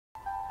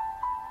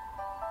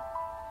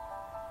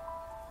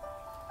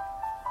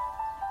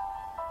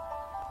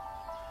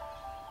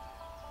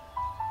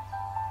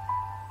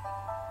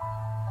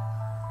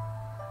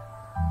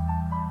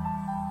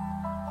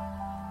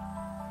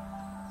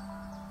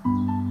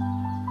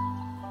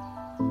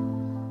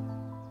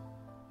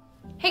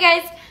Hey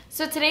guys,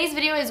 so today's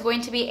video is going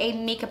to be a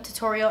makeup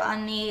tutorial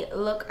on the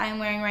look I'm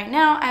wearing right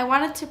now. I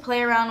wanted to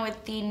play around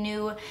with the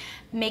new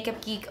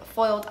Makeup Geek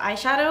foiled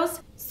eyeshadows.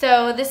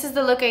 So this is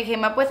the look I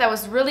came up with. I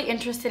was really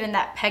interested in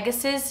that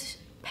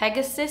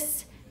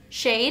Pegasus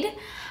shade.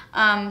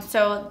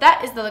 So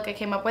that is the look I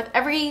came up with.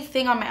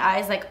 Everything on my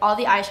eyes, like all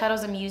the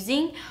eyeshadows I'm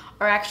using,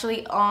 are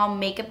actually all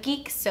Makeup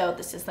Geek. So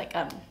this is like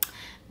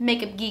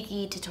Makeup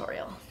Geeky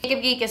tutorial.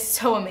 Makeup Geek is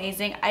so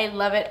amazing. I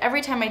love it. Every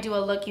time I do a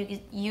look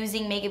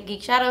using Makeup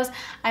Geek shadows,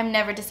 I'm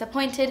never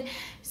disappointed.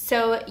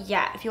 So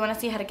yeah, if you want to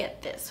see how to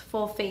get this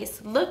full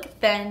face look,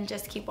 then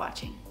just keep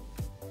watching.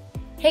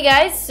 Hey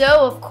guys, so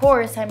of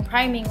course I'm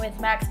priming with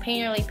Max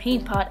Painterly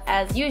Paint Pot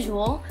as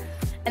usual.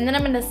 And then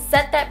I'm going to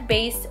set that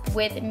base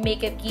with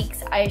Makeup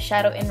Geek's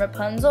eyeshadow in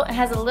Rapunzel. It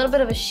has a little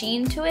bit of a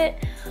sheen to it,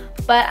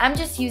 but I'm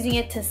just using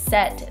it to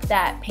set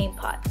that paint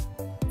pot.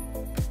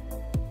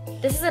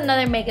 This is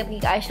another Makeup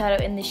Geek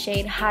eyeshadow in the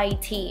shade High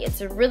Tea.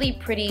 It's a really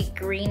pretty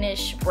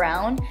greenish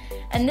brown,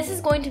 and this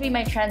is going to be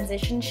my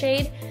transition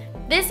shade.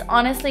 This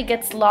honestly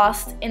gets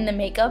lost in the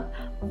makeup,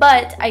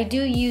 but I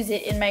do use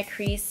it in my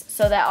crease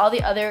so that all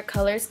the other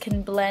colors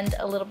can blend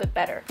a little bit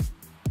better.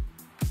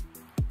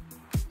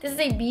 This is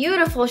a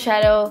beautiful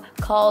shadow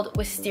called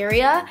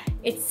Wisteria.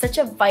 It's such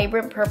a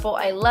vibrant purple,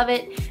 I love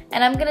it.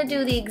 And I'm gonna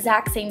do the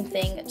exact same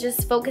thing,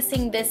 just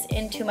focusing this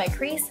into my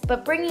crease,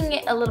 but bringing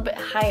it a little bit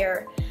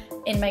higher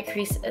in my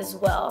crease as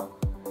well.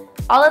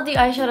 All of the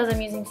eyeshadows I'm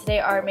using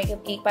today are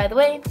Makeup Geek, by the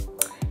way,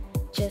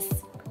 just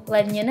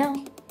letting you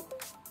know.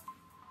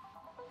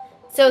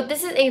 So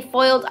this is a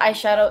foiled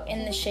eyeshadow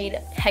in the shade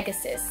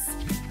Pegasus.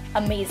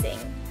 Amazing.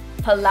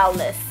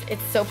 Flawless.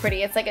 It's so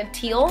pretty. It's like a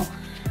teal.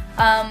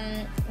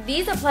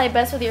 These apply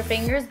best with your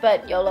fingers,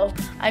 but YOLO.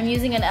 I'm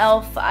using an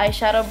e.l.f.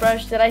 eyeshadow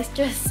brush. Did I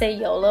just say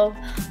YOLO?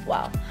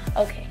 Wow.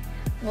 Okay,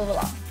 move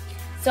along.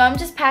 So I'm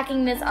just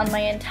packing this on my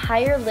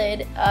entire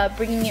lid,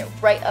 bringing it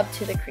right up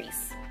to the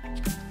crease.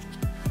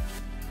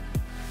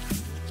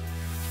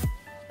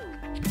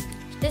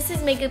 This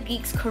is Makeup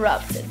Geek's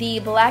Corrupt, the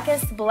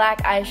blackest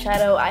black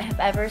eyeshadow I have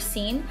ever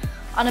seen.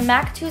 On a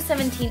MAC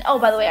 217, oh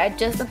by the way, I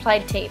just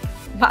applied tape.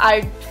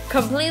 I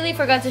completely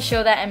forgot to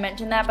show that and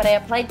mention that, but I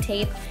applied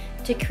tape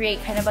to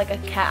create kind of like a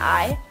cat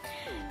eye.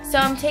 So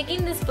I'm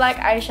taking this black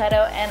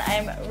eyeshadow and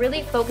I'm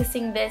really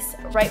focusing this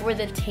right where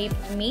the tape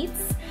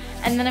meets.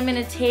 And then I'm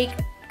going to take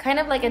kind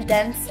of like a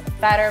dense,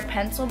 fatter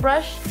pencil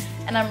brush,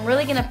 and I'm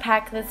really going to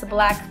pack this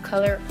black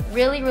color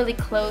really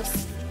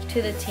close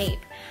to the tape.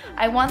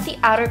 I want the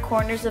outer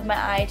corners of my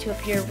eye to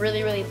appear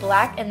really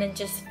black and then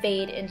just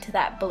fade into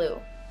that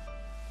blue.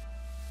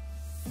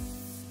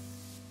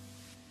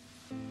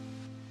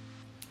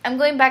 I'm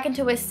going back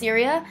into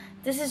Wisteria.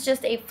 This is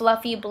just a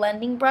fluffy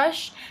blending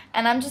brush,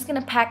 and I'm just going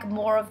to pack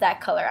more of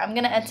that color. I'm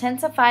going to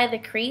intensify the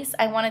crease.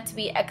 I want it to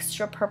be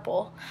extra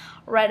purple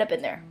right up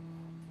in there.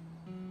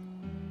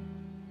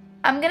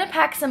 I'm going to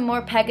pack some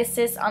more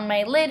Pegasus on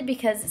my lid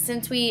because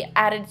since we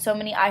added so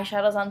many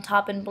eyeshadows on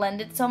top and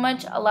blended so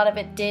much, a lot of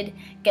it did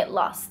get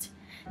lost.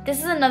 This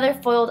is another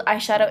foiled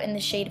eyeshadow in the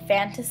shade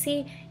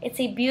Fantasy.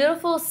 It's a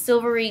beautiful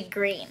silvery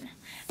green.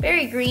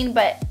 Very green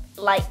but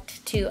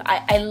light too.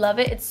 I love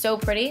it. It's so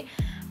pretty.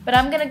 But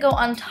I'm going to go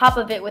on top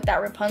of it with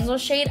that Rapunzel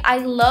shade. I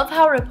love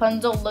how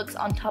Rapunzel looks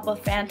on top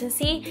of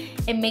Fantasy.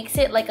 It makes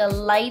it like a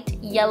light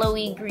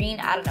yellowy green.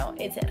 I don't know.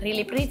 It's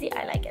really pretty.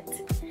 I like it.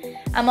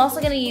 I'm also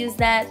going to use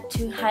that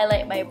to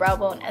highlight my brow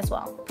bone as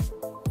well.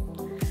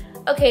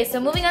 Okay, so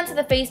moving on to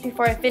the face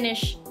before I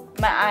finish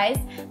my eyes.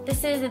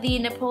 This is the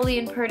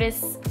Napoleon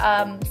Purtis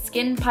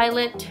Skin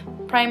Pilot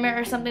Primer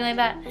or something like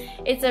that.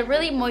 It's a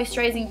really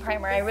moisturizing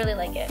primer. I really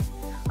like it.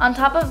 On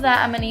top of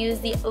that, I'm going to use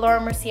the Laura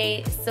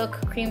Mercier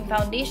Silk Cream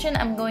Foundation.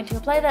 I'm going to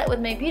apply that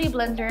with my Beauty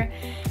Blender,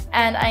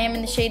 and I am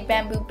in the shade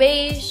Bamboo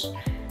Beige.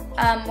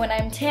 When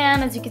I'm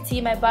tan, as you can see,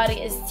 my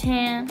body is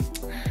tan,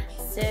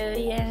 so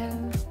yeah.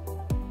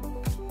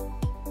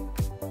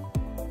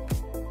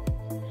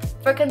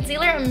 For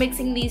concealer, I'm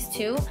mixing these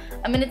two.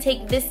 I'm going to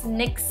take this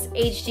NYX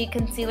HD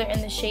concealer in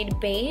the shade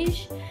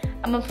Beige.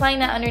 I'm applying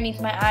that underneath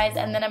my eyes,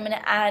 and then I'm going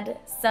to add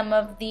some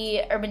of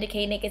the Urban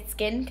Decay Naked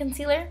Skin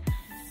concealer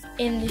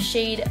in the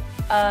shade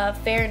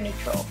Fair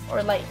Neutral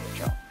or Light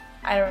Neutral.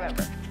 I don't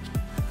remember.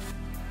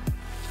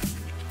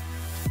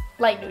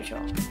 Light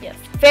Neutral, yes.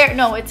 Fair,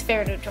 no, it's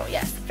Fair Neutral,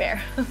 yes,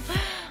 fair.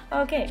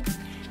 Okay,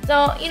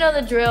 so you know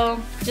the drill,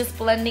 just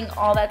blending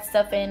all that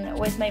stuff in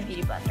with my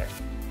Beauty Blender.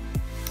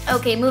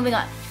 Okay, moving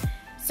on.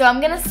 So I'm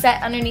going to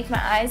set underneath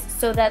my eyes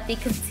so that the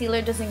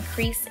concealer doesn't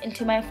crease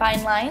into my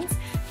fine lines.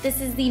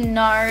 This is the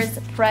NARS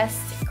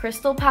Pressed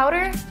Crystal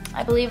Powder.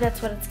 I believe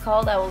that's what it's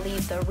called. I will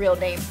leave the real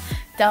name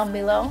down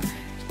below.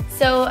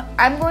 So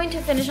I'm going to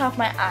finish off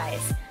my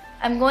eyes.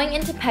 I'm going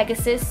into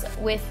Pegasus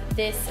with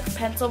this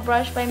pencil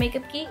brush by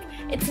Makeup Geek.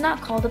 It's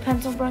not called a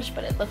pencil brush,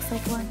 but it looks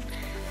like one.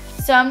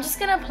 So I'm just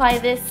going to apply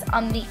this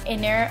on the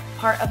inner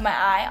part of my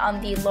eye,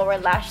 on the lower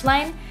lash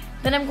line.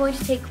 Then I'm going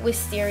to take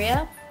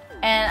Wisteria,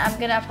 and I'm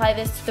going to apply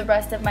this to the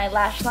rest of my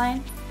lash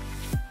line,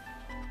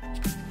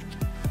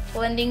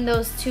 blending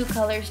those two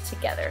colors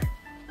together.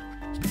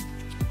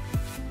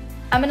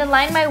 I'm going to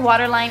line my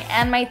waterline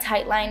and my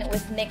tight line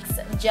with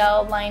NYX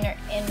Gel Liner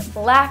in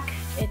black.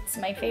 It's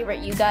my favorite,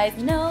 you guys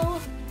know.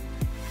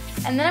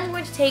 And then I'm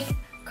going to take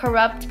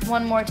Corrupt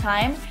one more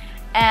time,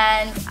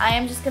 and I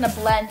am just going to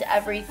blend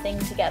everything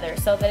together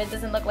so that it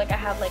doesn't look like I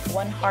have like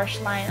one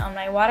harsh line on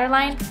my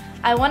waterline.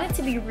 I want it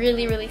to be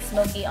really, really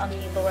smoky on the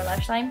lower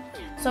lash line.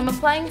 So I'm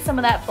applying some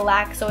of that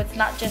black so it's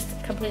not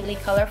just completely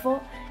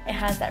colorful. It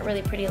has that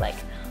really pretty like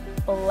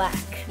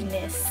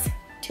blackness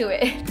to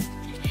it.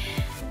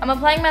 I'm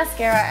applying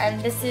mascara,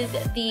 and this is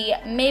the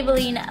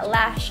Maybelline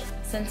Lash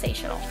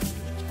Sensational.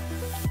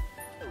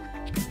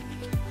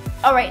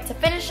 Alright, to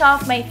finish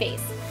off my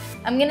face,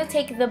 I'm going to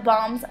take the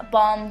Balm's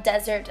Balm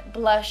Desert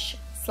Blush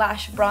 /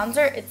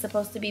 Bronzer. It's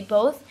supposed to be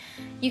both.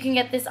 You can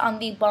get this on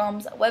the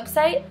Balm's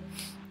website.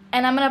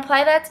 And I'm going to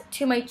apply that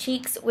to my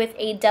cheeks with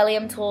a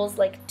Delium Tools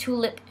like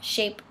tulip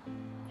shaped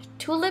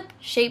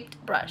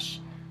brush.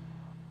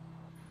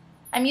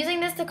 I'm using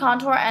this to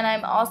contour, and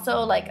I'm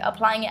also like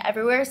applying it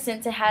everywhere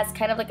since it has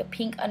kind of like a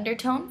pink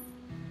undertone.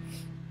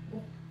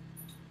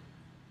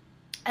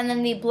 And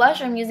then the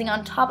blush I'm using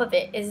on top of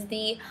it is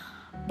the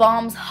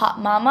Balm's Hot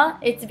Mama.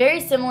 It's very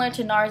similar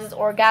to NARS's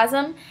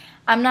Orgasm.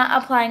 I'm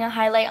not applying a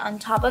highlight on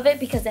top of it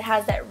because it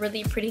has that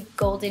really pretty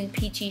golden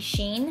peachy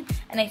sheen,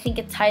 and I think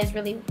it ties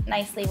really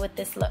nicely with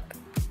this look.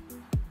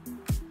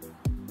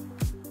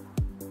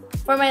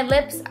 For my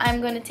lips,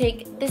 I'm going to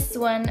take this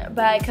one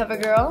by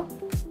CoverGirl,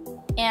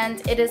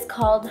 and it is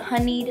called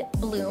Honeyed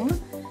Bloom.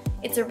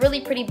 It's a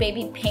really pretty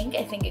baby pink.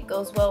 I think it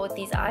goes well with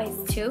these eyes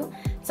too.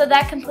 So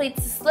that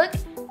completes this look.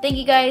 Thank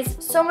you guys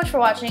so much for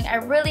watching. I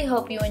really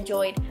hope you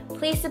enjoyed.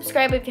 Please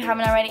subscribe if you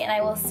haven't already, and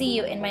I will see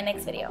you in my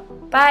next video.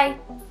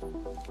 Bye!